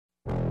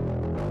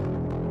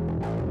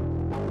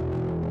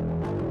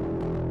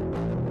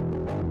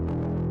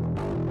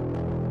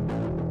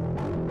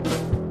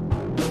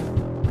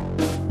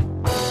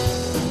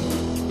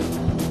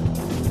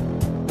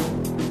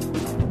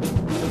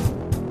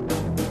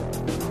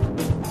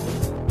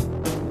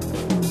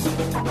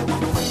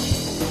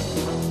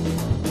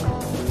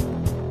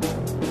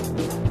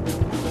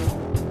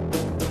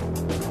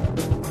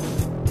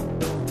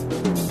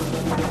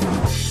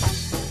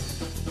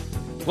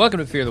Welcome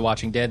to Fear the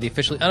Walking Dead, the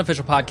officially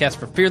unofficial podcast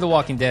for Fear the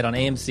Walking Dead on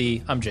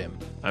AMC. I'm Jim.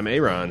 I'm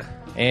Aaron.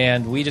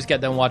 And we just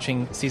got done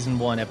watching Season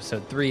 1,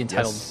 Episode 3,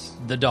 entitled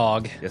The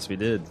Dog. Yes, we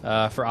did.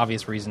 For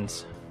obvious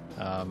reasons.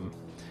 The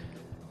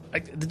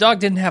dog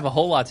didn't have a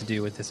whole lot to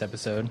do with this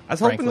episode, I was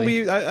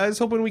frankly.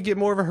 hoping we get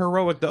more of a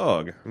heroic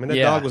dog. I mean,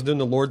 that dog was doing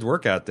the Lord's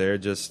work out there,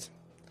 just...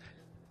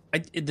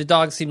 The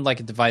dog seemed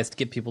like a device to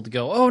get people to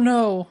go, oh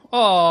no,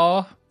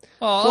 aw,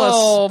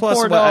 oh,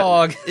 poor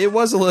dog. It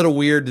was a little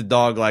weird, the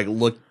dog,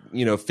 look,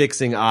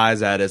 fixing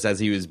eyes at us as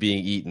he was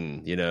being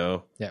eaten,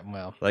 Yeah,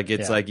 well.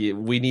 It's like,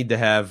 we need to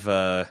have,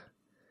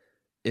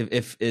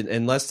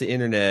 unless the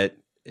internet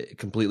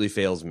completely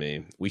fails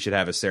me, we should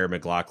have a Sarah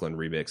McLachlan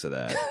remix of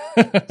that.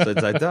 So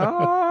it's like, the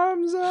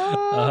arms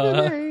of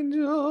an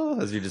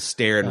angel, as you're just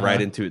staring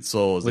right into its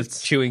soul.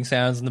 With chewing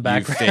sounds in the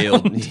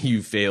background.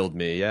 You failed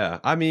me, yeah.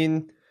 I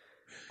mean,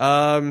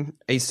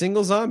 a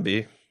single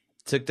zombie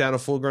took down a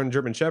full-grown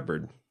German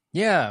Shepherd.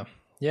 Yeah.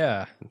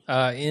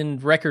 In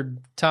record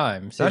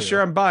time. Too. Not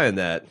sure I'm buying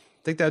that. I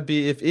think that'd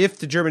be, if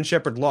the German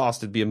Shepherd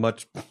lost, it'd be a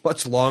much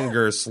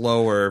longer,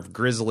 slower,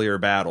 grislier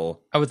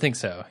battle. I would think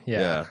so,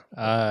 yeah.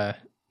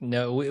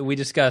 No, we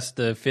discussed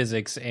the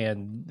physics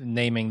and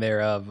naming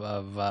thereof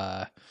of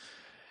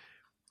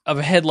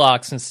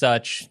headlocks and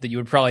such that you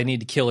would probably need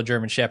to kill a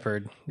German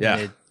Shepherd.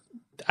 Yeah.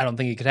 I don't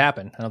think it could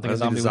happen. I don't think a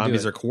zombie the would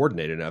zombies do it. are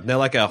coordinated enough.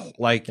 Now,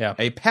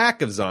 a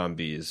pack of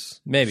zombies,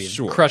 maybe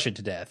sure. Crush it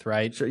to death,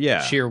 right? Sure,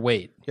 yeah, sheer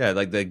weight. Yeah,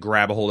 they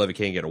grab a hold of it,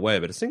 can't get away.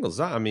 But a single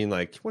zombie, I mean,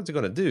 what's it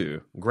going to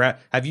do?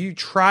 Have you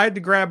tried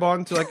to grab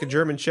onto a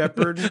German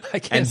Shepherd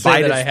and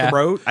bite its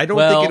throat? I don't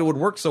think it would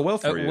work so well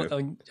for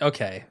you.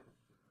 Okay,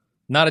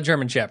 not a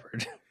German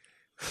Shepherd.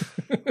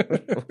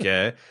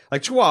 Okay,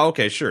 Chihuahua.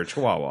 Okay, sure,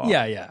 Chihuahua.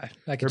 Yeah.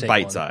 They're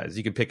bite size.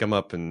 You can pick them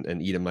up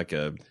and eat them like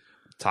a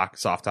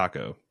soft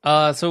taco.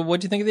 So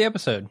what'd you think of the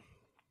episode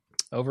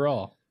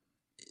overall?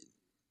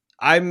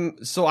 I'm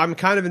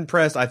kind of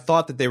impressed. I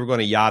thought that they were going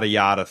to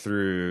yada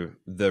through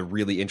the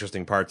really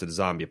interesting parts of the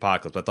zombie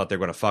apocalypse. I thought they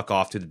were going to fuck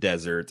off to the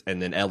desert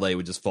and then LA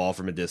would just fall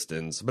from a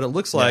distance. But it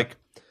looks like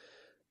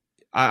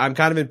I'm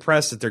kind of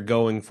impressed that they're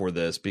going for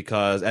this,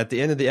 because at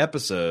the end of the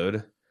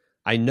episode,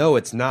 I know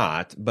it's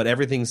not, but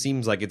everything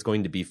seems like it's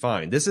going to be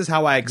fine. This is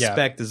how I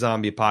expect the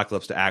zombie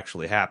apocalypse to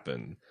actually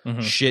happen. Mm-hmm.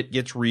 Shit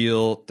gets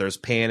real. There's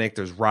panic.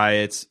 There's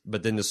riots.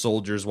 But then the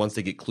soldiers, once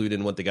they get clued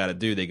in what they got to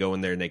do, they go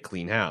in there and they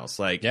clean house.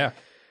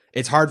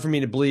 It's hard for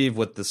me to believe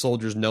with the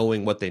soldiers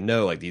knowing what they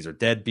know. These are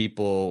dead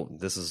people.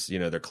 This is,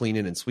 they're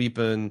cleaning and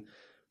sweeping,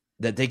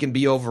 that they can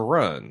be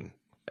overrun.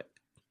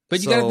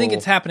 But you got to think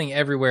it's happening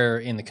everywhere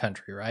in the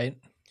country, right?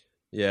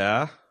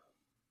 Yeah.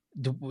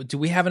 Do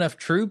we have enough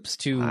troops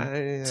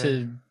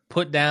to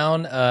put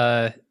down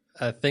a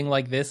thing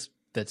like this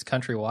that's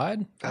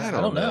countrywide? I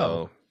don't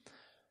know.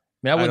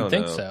 I mean, I wouldn't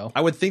think so.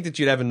 I would think that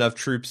you'd have enough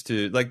troops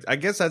to, I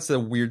guess that's the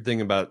weird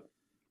thing about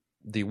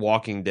the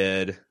Walking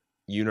Dead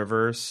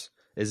universe,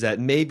 is that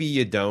maybe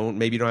you don't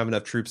have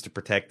enough troops to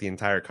protect the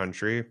entire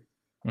country.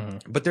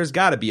 Mm-hmm. But there's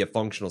got to be a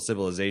functional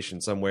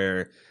civilization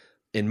somewhere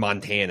in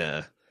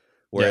Montana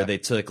where they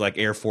took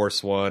Air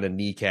Force One and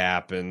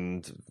Kneecap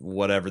and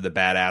whatever the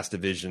badass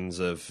divisions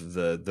of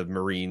the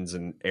Marines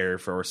and Air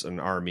Force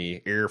and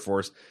Army, Air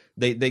Force,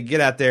 they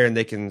get out there and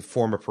they can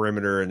form a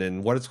perimeter, and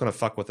then what is going to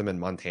fuck with them in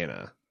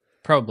Montana?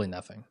 Probably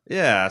nothing.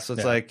 Yeah, so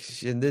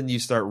it's and then you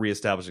start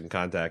reestablishing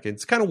contact.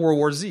 It's kind of World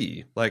War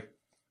Z.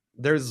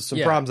 There's some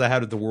problems I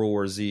had with the World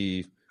War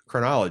Z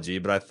chronology,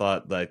 but I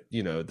thought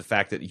the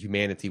fact that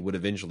humanity would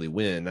eventually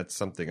win, that's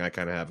something I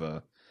kind of have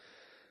a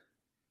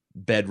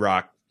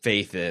bedrock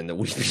faith in, that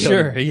we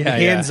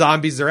hand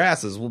zombies their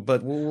asses.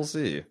 But we'll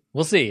see.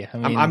 We'll see. I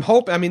mean, I'm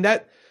hoping. I mean,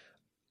 that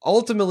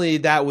ultimately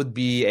that would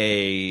be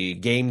a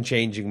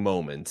game-changing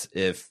moment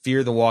if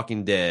Fear the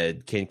Walking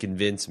Dead can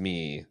convince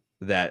me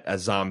that a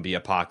zombie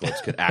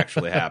apocalypse could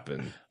actually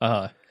happen.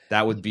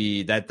 That would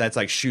be that's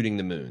like shooting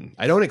the moon.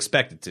 I don't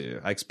expect it to.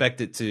 I expect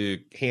it to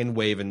hand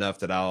wave enough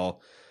that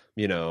I'll,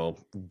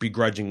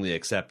 begrudgingly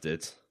accept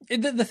it.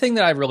 The thing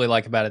that I really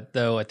like about it,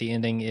 though, at the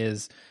ending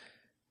is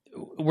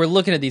we're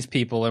looking at these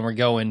people and we're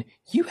going,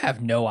 you have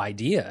no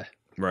idea.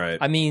 Right.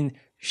 I mean,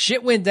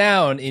 shit went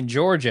down in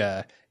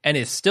Georgia and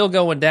it's still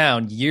going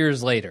down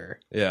years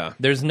later. Yeah.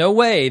 There's no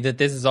way that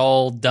this is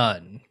all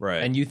done.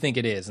 Right. And you think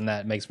it is, and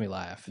that makes me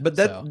laugh. But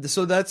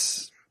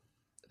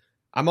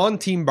I'm on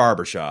Team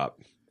Barbershop.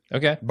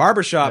 Okay.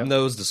 Barbershop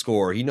knows the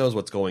score. He knows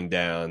what's going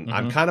down. Mm-hmm.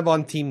 I'm kind of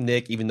on Team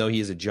Nick, even though he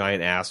is a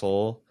giant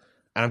asshole.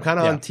 And I'm kind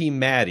of on Team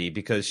Maddie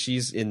because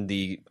she's in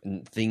the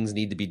things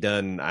need to be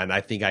done and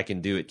I think I can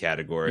do it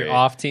category. You're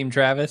off Team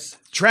Travis?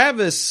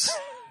 Travis,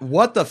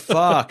 what the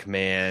fuck,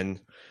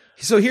 man?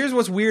 So here's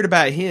what's weird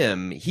about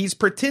him. He's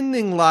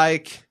pretending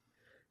like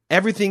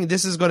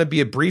this is going to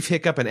be a brief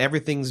hiccup and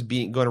everything's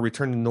going to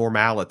return to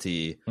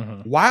normality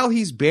while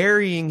he's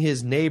burying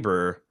his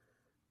neighbor.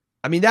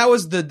 I mean, that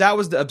was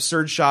the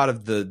absurd shot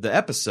of the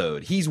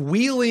episode. He's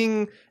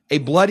wheeling a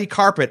bloody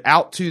carpet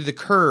out to the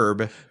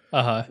curb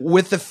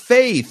with the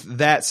faith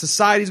that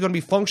society is going to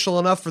be functional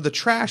enough for the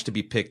trash to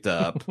be picked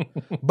up,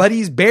 but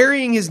he's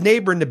burying his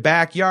neighbor in the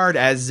backyard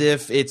as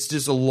if it's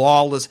just a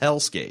lawless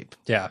hellscape.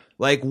 Yeah.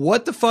 Like,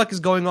 what the fuck is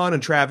going on in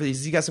Travis?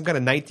 Has he got some kind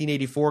of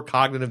 1984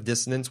 cognitive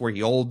dissonance where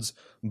he holds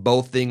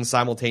both things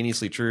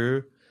simultaneously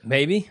true?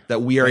 Maybe.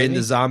 That we are in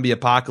the zombie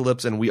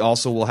apocalypse and we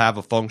also will have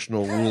a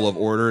functional rule of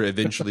order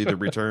eventually to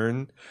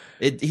return.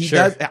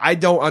 Does. I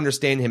don't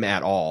understand him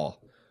at all.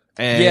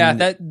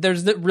 And,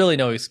 there's really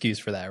no excuse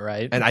for that,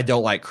 right? And I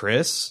don't like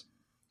Chris.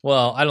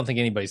 Well, I don't think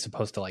anybody's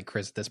supposed to like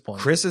Chris at this point.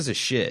 Chris is a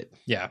shit.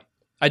 Yeah.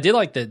 I did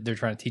like that they're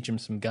trying to teach him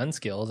some gun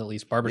skills, at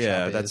least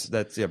Barbershop is.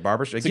 That's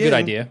Barbershop. It's a good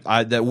idea.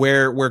 That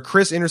where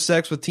Chris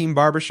intersects with Team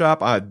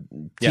Barbershop,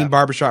 Team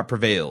Barbershop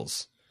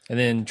prevails. And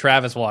then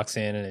Travis walks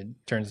in and it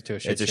turns into a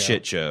shit show. It's a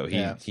shit show.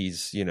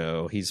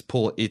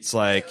 It's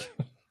like,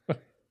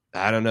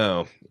 I don't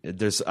know.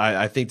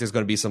 I think there's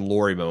going to be some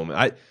Lori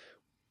moment.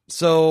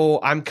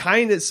 I'm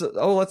kind of,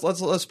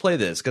 let's play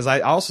this because I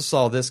also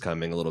saw this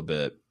coming a little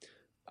bit.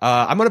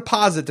 I'm going to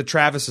posit that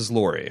Travis is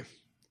Lori.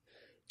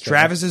 Okay.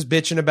 Travis is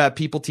bitching about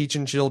people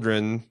teaching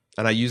children,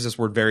 and I use this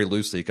word very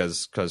loosely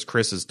because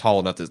Chris is tall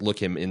enough to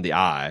look him in the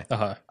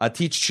eye.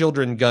 Teach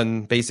children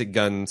basic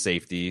gun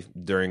safety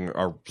during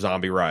our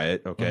zombie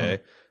riot. Okay.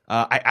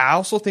 I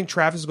also think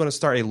Travis is going to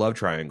start a love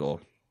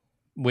triangle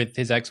with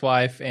his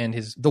ex-wife and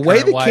his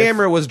way the wife.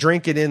 Camera was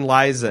drinking in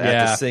Liza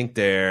at the sink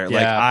there.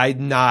 Like, I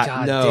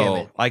not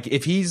know. Like,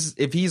 if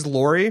he's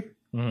Lori,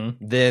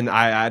 then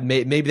I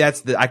maybe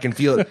that's I can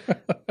feel it.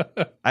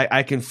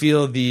 I can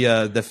feel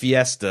the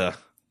fiesta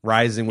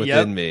rising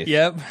within me.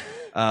 Yep.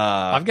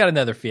 I've got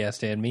another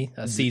fiesta in me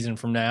a season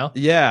from now.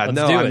 Yeah,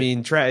 I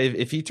mean,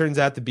 if he turns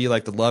out to be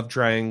like the love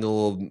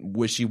triangle,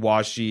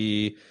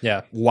 wishy-washy,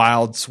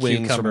 wild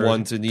swings from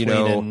one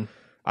to,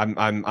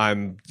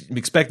 I'm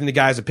expecting the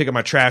guys to pick up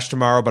my trash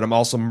tomorrow, but I'm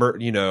also,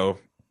 going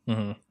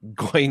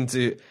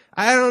to,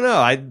 I don't know.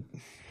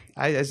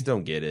 I just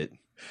don't get it.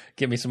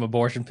 Give me some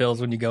abortion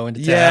pills when you go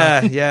into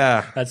town.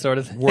 Yeah. That sort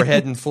of thing. We're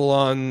heading full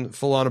on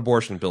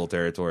abortion pill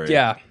territory.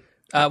 Yeah.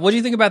 What do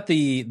you think about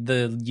the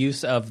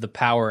use of the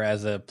power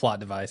as a plot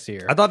device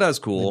here? I thought that was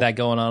cool. With that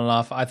going on and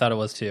off, I thought it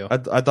was too. I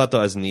thought that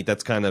was neat.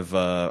 That's kind of,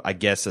 I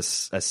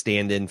guess, a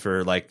stand-in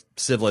for like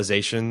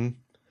civilization.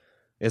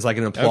 It's like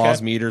an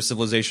applause meter.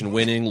 Civilization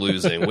winning,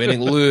 losing,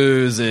 winning,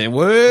 losing.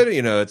 What?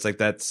 It's like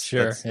that's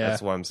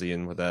what I'm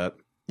seeing with that.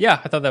 Yeah,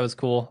 I thought that was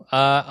cool.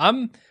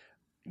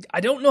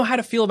 I don't know how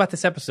to feel about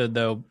this episode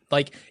though.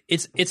 Like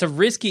it's a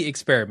risky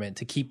experiment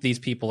to keep these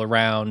people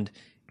around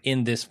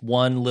in this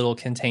one little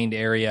contained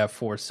area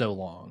for so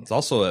long. It's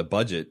also a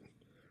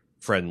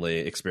budget-friendly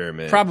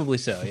experiment. Probably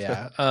so,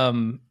 yeah.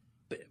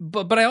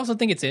 But I also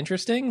think it's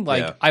interesting.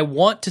 Like, I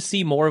want to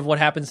see more of what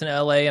happens in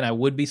LA, and I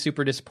would be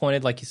super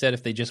disappointed, like you said,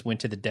 if they just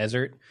went to the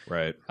desert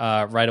right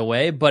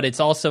away. But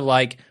it's also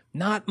like,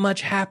 not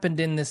much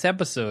happened in this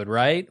episode,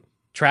 right?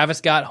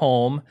 Travis got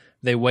home.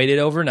 They waited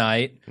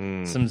overnight.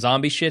 Some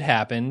zombie shit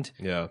happened.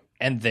 Yeah.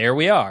 And there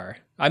we are.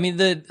 I mean,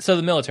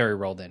 the military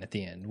rolled in at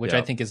the end, which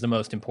I think is the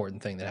most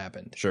important thing that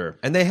happened. Sure.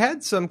 And they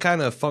had some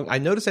kind of I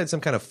noticed they had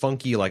some kind of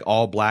funky, like,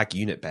 all-black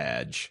unit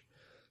badge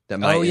that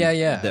might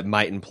that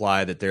might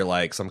imply that they're,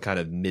 like, some kind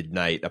of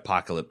midnight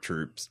apocalypse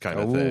troops kind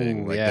of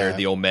thing. Like, they're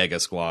the Omega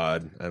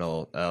Squad, and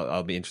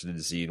I'll be interested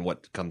to see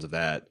what comes of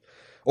that.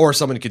 Or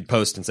someone could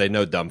post and say,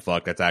 no, dumb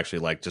fuck, that's actually,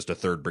 like, just a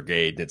 3rd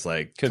Brigade, and it's,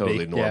 like,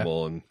 totally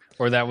normal. And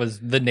or that was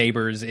the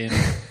neighbors in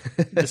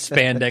the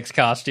spandex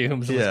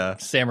costumes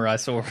with samurai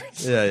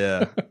swords.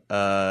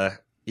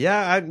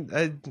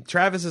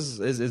 Travis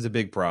is a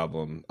big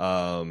problem.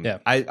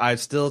 I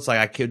still, it's like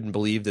I couldn't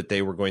believe that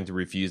they were going to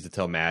refuse to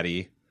tell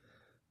Maddie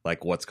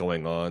like what's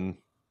going on.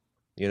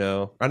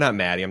 Or not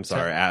Maddie. I'm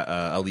sorry,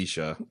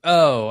 Alicia.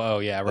 Oh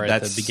yeah, right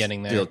at the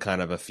beginning there. Still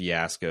kind of a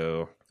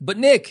fiasco. But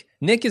Nick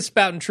is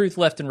spouting truth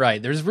left and right.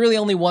 There's really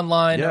only one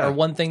line or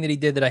one thing that he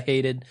did that I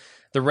hated.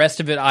 The rest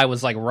of it, I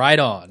was like, right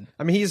on.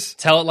 I mean,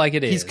 tell it like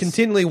it is. He's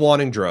continually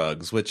wanting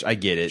drugs, which I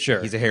get it. Sure.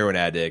 He's a heroin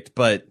addict,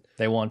 but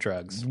they want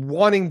drugs.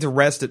 Wanting to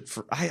rest it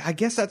for, I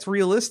guess that's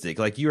realistic.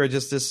 Like, you are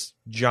just this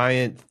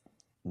giant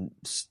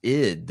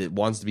id that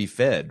wants to be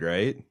fed,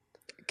 right?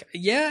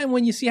 Yeah, and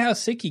when you see how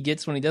sick he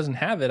gets when he doesn't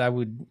have it,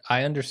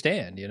 I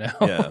understand,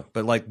 Yeah,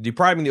 but like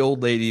depriving the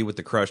old lady with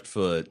the crushed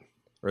foot,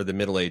 or the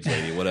middle-aged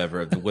lady,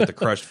 whatever, with the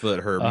crushed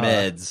foot, her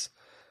meds,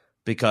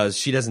 because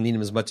she doesn't need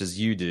them as much as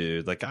you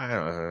do. Like, I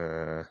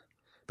don't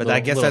but I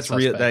guess that's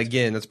real.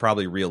 Again, that's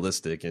probably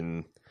realistic,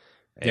 and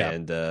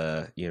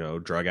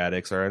drug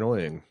addicts are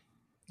annoying.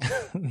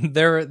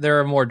 There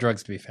are more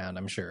drugs to be found,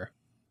 I'm sure.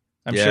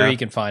 I'm sure he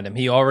can find them.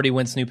 He already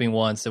went snooping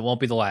once. It won't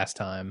be the last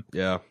time.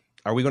 Yeah.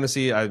 Are we going to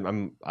see?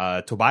 I'm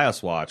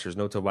Tobias watch. There's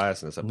no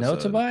Tobias in this episode. No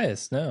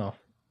Tobias. No.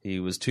 He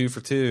was 2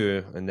 for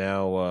 2, and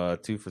now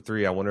 2 for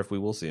 3. I wonder if we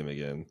will see him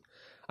again.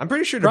 I'm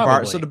pretty sure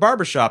the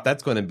barbershop,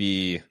 that's going to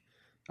be.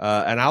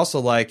 And I also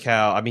like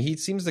how, I mean, he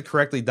seems to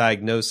correctly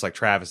diagnose like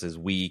Travis is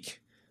weak,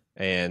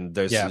 and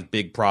there's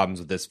big problems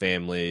with this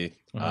family.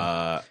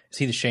 Is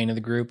he the Shane of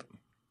the group?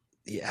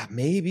 Yeah,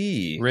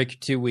 maybe.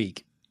 Rick too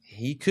weak.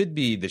 He could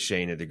be the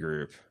Shane of the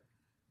group.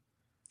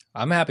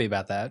 I'm happy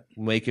about that.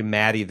 Making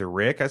Maddie the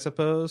Rick, I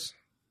suppose.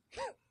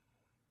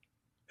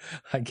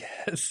 I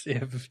guess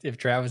if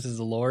Travis is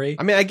a Lori.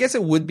 I mean, I guess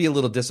it would be a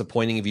little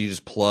disappointing if you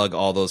just plug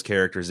all those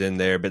characters in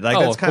there, but like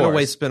that's kind of the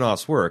way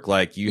spinoffs work.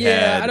 Like you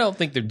had, I don't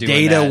think they're doing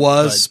Data that,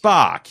 was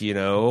Spock, you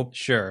know.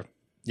 Sure.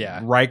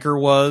 Yeah. Riker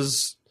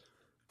was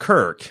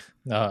Kirk.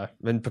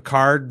 And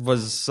Picard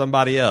was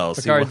somebody else.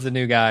 Picard's the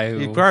new guy.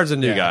 Picard's the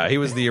new guy. He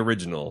was the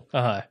original.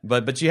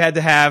 But you had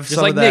to have just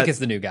some like of that. Nick is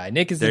the new guy.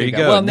 Nick is the there new you guy.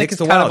 Go. Well, Nick's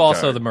Nick is kind of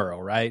also the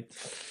Merle, right?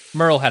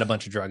 Merle had a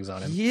bunch of drugs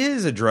on him. He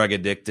is a drug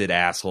addicted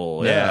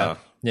asshole. Yeah.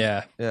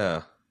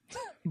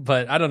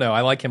 But I don't know.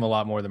 I like him a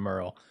lot more than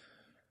Merle.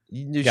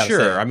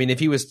 Sure. I mean, if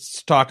he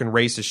was talking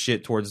racist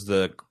shit towards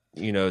the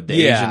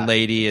Asian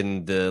lady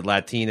and the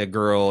Latina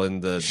girl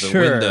in the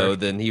window,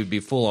 then he would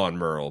be full on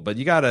Merle. But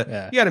you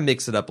gotta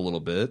mix it up a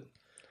little bit.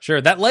 Sure.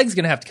 That leg's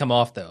gonna have to come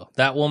off though.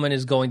 That woman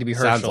is going to be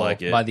Herschel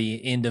by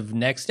the end of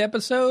next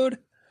episode.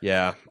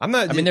 Yeah, I'm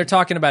not. I mean, they're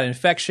talking about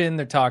infection.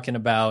 They're talking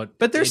about,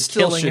 but there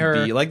still should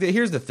her. Be like.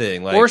 Here's the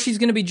thing, like, or she's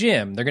going to be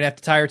Jim. They're going to have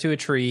to tie her to a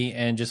tree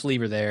and just leave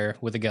her there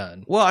with a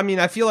gun. Well, I mean,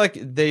 I feel like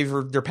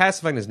they're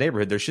pacifying this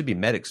neighborhood. There should be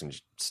medics and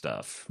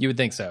stuff. You would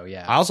think so,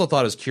 yeah. I also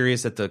thought it was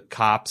curious that the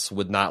cops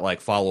would not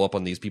like follow up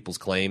on these people's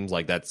claims.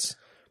 Like that's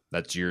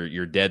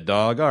your dead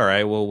dog. All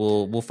right,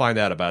 well we'll find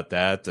out about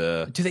that.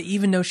 Do they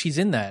even know she's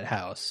in that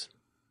house?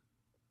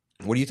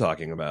 What are you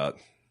talking about?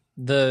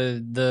 That's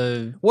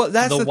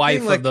the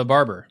wife thing, of the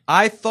barber.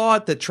 I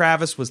thought that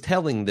Travis was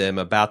telling them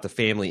about the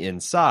family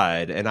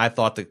inside, and I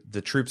thought that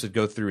the troops would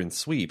go through and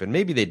sweep, and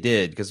maybe they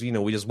did because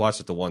we just watched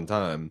it the one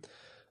time.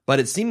 But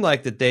it seemed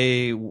like that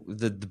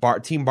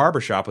Team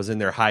Barbershop was in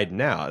there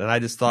hiding out, and I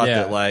just thought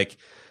that like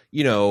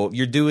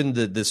you're doing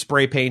the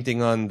spray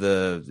painting on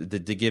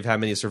the to give how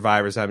many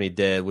survivors, how many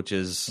dead, which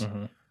is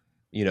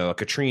a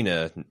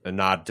Katrina, a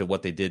nod to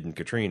what they did in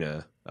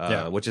Katrina,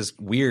 which is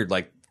weird.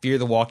 Like Fear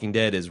the Walking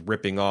Dead is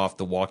ripping off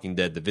The Walking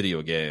Dead, the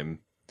video game,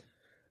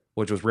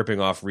 which was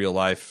ripping off real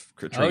life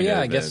Katrina. Oh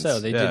yeah, events. I guess so.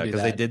 They did do that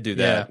because they did do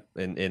that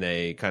in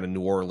a kind of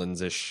New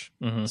Orleans-ish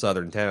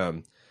southern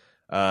town.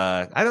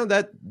 I know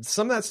that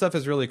some of that stuff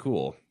is really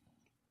cool.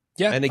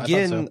 Yeah, and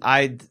again,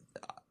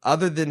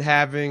 other than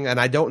having, and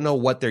I don't know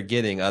what they're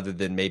getting other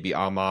than maybe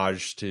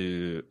homage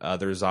to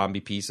other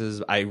zombie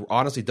pieces. I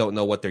honestly don't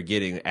know what they're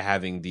getting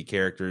having the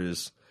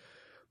characters.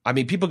 I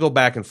mean, people go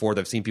back and forth.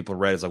 I've seen people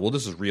read it's like, well,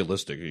 this is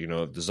realistic,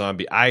 the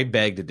zombie. I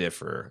beg to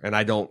differ, and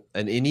I don't.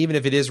 And even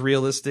if it is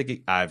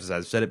realistic, I've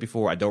said it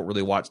before. I don't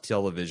really watch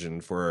television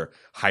for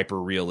hyper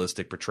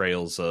realistic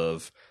portrayals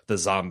of the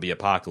zombie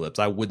apocalypse.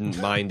 I wouldn't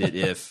mind it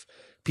if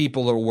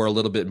people were a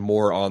little bit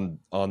more on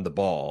the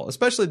ball,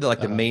 especially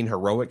the main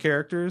heroic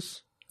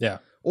characters. Yeah.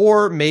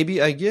 Or maybe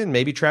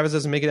Travis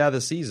doesn't make it out of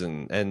the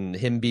season, and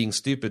him being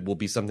stupid will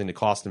be something to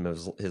cost him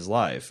his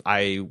life.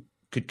 I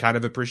could kind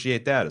of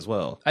appreciate that as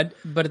well.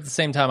 But at the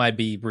same time, I'd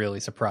be really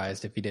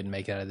surprised if he didn't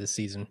make it out of this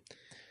season.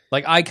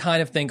 Like, I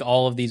kind of think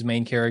all of these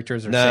main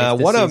characters are safe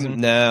this season.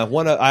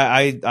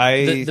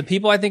 The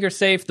people I think are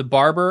safe, the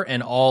barber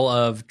and all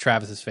of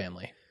Travis's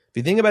family. If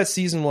you think about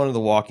season 1 of The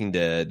Walking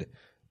Dead,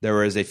 there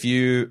was a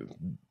few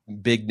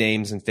big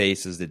names and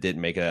faces that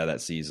didn't make it out of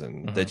that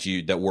season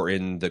that were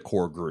in the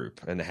core group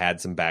and had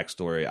some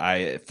backstory.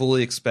 I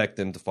fully expect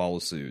them to follow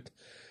suit.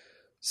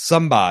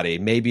 Somebody,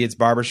 maybe it's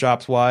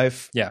Barbershop's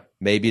wife. Yeah.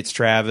 Maybe it's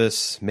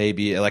Travis.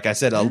 Maybe, like I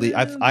said,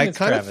 I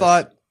kind of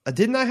thought,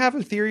 didn't I have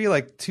a theory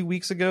like 2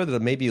 weeks ago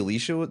that maybe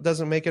Alicia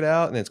doesn't make it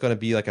out and it's going to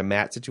be like a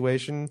Matt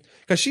situation?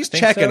 Because she's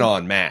checking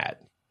on Matt.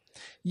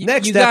 You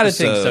got to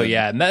think so,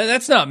 yeah.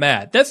 That's not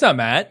Matt.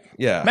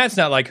 Yeah. Matt's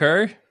not like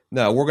her.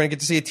 No, we're going to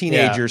get to see a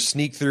teenager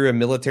sneak through a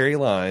military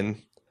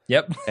line.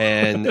 Yep.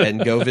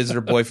 and go visit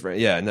her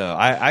boyfriend. Yeah, no,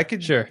 I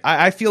could. Sure.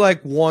 I feel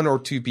like 1 or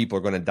 2 people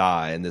are going to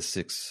die in this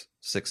 6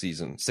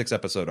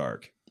 episode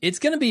arc. It's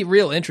going to be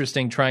real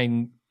interesting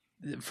trying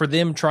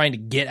to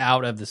get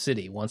out of the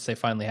city once they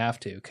finally have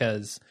to.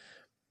 Because,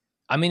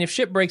 I mean, if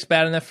shit breaks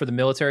bad enough for the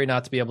military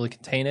not to be able to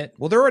contain it.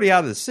 Well, they're already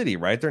out of the city,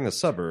 right? They're in the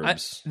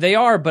suburbs. They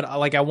are, but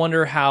I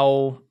wonder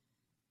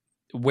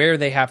where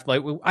they have,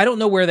 I don't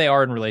know where they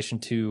are in relation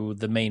to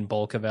the main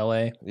bulk of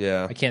LA.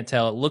 Yeah. I can't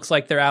tell. It looks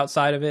like they're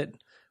outside of it,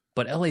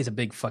 but LA is a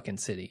big fucking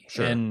city.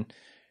 Sure. And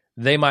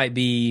they might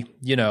be,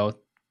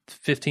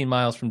 15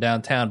 miles from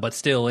downtown, but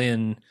still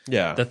in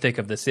the thick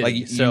of the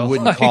city.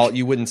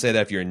 You wouldn't say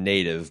that if you're a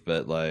native,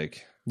 but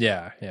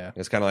yeah.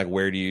 It's kind of like,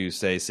 where do you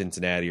say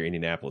Cincinnati or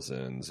Indianapolis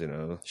ends,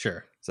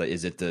 Sure. So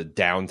is it the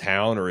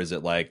downtown or is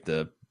it like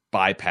the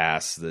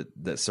bypass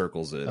that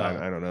circles it?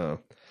 I don't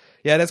know.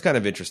 Yeah, that's kind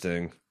of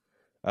interesting.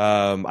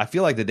 I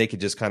feel like that they could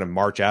just kind of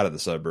march out of the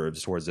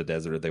suburbs towards the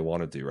desert if they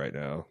wanted to right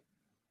now.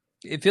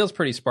 It feels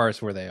pretty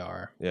sparse where they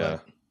are. Yeah.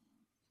 But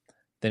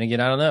then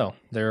again, I don't know.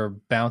 There are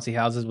bouncy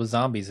houses with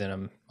zombies in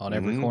them on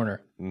every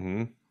corner.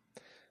 Mm-hmm.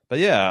 But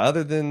yeah,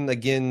 other than,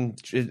 again,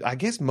 I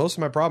guess most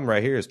of my problem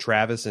right here is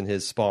Travis and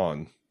his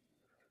spawn.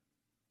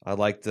 I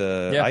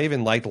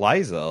even liked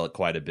Liza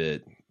quite a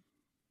bit.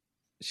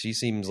 She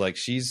seems like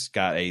she's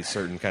got a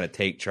certain kind of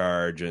take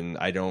charge, and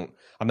I'm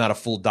not a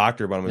full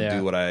doctor, but I'm going to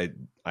do what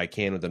I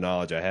can with the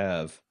knowledge I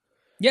have.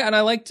 Yeah, and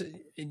I liked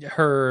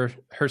her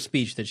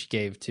speech that she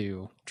gave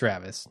to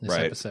Travis this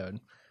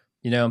episode.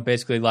 You know,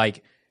 basically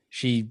like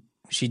she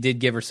did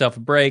give herself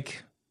a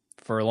break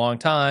for a long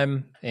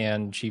time,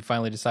 and she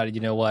finally decided,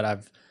 you know what,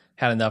 I've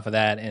had enough of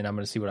that, and I'm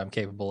going to see what I'm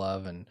capable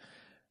of, and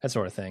that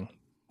sort of thing.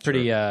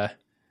 Pretty, I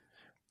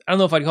don't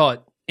know if I'd call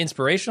it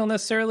inspirational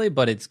necessarily,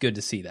 but it's good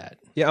to see that.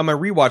 Yeah, on my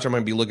rewatch, I'm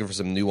going to be looking for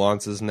some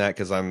nuances in that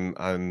because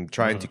I'm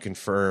trying to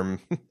confirm,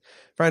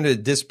 trying to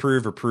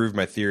disprove or prove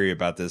my theory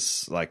about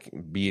this like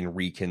being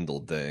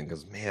rekindled thing.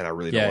 Because man, I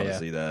really don't want to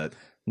see that.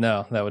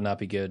 No, that would not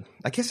be good.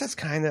 I guess that's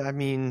kind of. I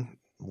mean,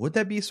 would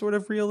that be sort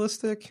of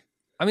realistic?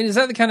 I mean, is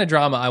that the kind of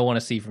drama I want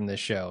to see from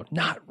this show?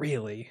 Not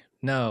really.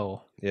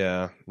 No.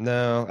 Yeah,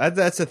 no.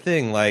 That's the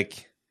thing.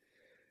 Like.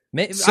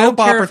 Soap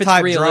opera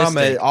type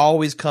drama, it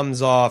always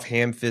comes off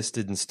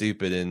ham-fisted and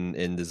stupid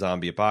in the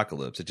zombie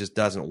apocalypse. It just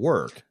doesn't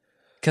work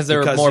because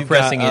there are more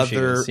pressing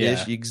issues.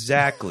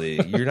 Exactly,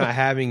 you're not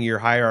having your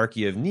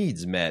hierarchy of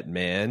needs met,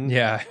 man.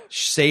 Yeah,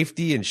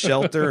 safety and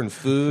shelter and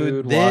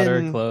food,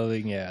 water,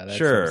 clothing. Yeah, that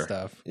sort of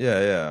stuff.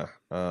 Yeah.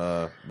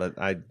 But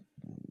I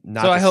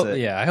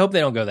hope they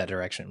don't go that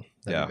direction.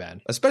 That'd be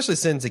bad, especially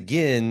since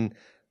again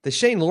the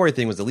Shane Laurie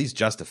thing was at least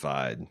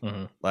justified.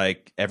 Mm-hmm.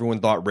 Like everyone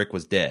thought Rick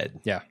was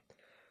dead. Yeah.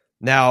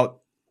 Now,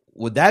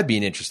 would that be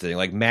an interesting?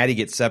 Like, Maddie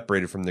gets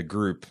separated from the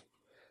group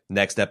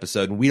next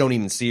episode, and we don't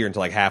even see her until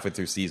like halfway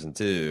through season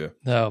 2.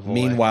 Oh, boy.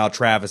 Meanwhile,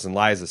 Travis and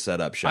Liza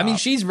set up shop. I mean,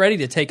 she's ready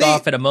to take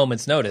off at a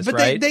moment's notice, but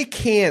right? They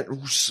can't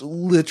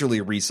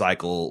literally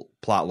recycle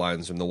plot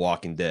lines from The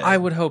Walking Dead. I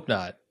would hope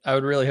not. I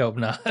would really hope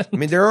not. I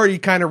mean, they're already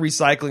kind of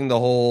recycling the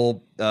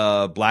whole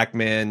black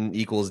man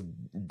equals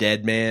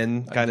dead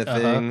man kind of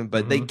thing,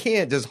 but they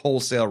can't just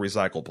wholesale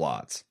recycle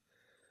plots.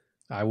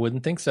 I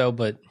wouldn't think so,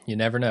 but you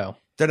never know.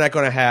 They're not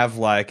going to have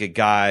like a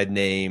guy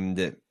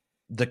named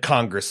the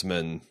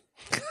Congressman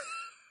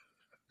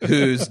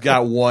who's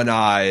got one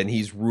eye and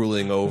he's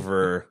ruling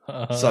over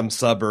some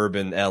suburb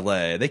in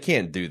LA. They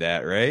can't do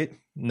that, right?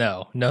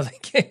 No, they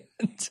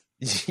can't.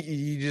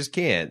 You just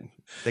can't.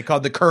 They call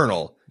it the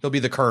Colonel. He'll be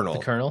the Colonel. The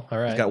Colonel, all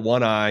right. He's got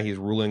one eye. He's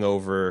ruling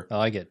over. I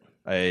like it.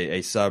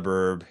 A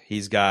suburb.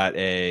 He's got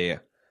a.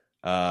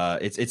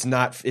 It's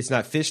not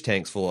fish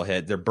tanks full of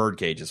heads. They're bird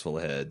cages full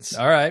of heads.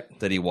 All right.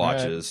 That he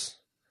watches.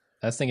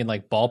 I was thinking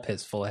like ball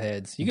pits full of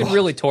heads. You could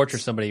really torture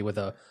somebody with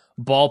a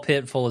ball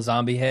pit full of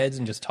zombie heads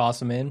and just toss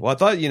them in. Well, I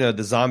thought,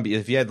 the zombie,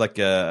 if you had like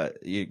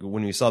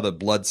when you saw the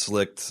blood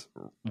slicked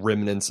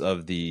remnants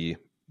of the,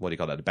 what do you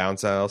call that, the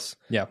bounce house?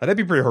 Yeah. That'd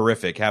be pretty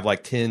horrific. Have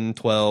like 10,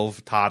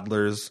 12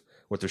 toddlers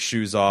with their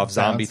shoes off,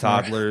 zombie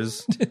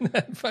toddlers. In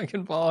that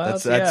fucking ball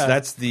house.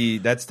 That's the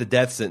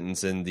death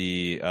sentence in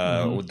the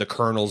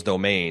Colonel's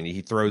domain.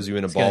 He throws you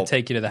in a ball. Gonna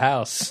take you to the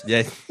house.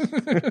 Yeah.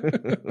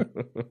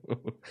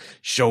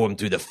 Show him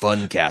to the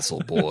fun castle,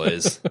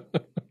 boys.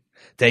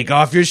 Take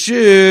off your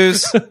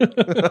shoes.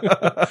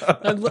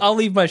 I'll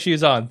leave my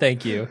shoes on,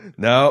 thank you.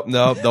 No,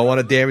 don't want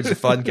to damage the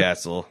fun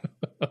castle.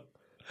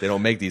 They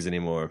don't make these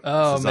anymore.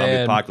 Oh, it's a zombie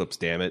apocalypse,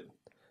 damn it.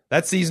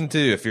 That's season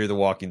 2 of Fear the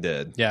Walking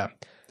Dead. Yeah.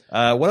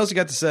 What else you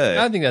got to say?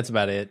 I think that's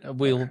about it.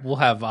 We'll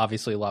have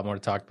obviously a lot more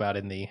to talk about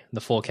in the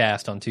full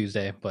cast on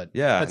Tuesday, but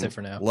that's it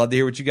for now. Love to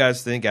hear what you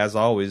guys think. As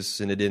always,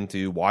 send it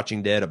into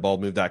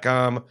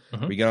watchingdead@baldmove.com.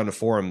 We get on the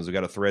forums. We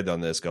got a thread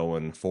on this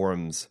going,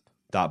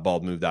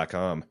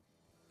 forums.baldmove.com.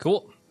 Cool.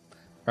 All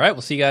right,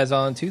 we'll see you guys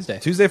on Tuesday.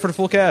 Tuesday for the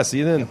full cast. See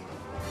you then.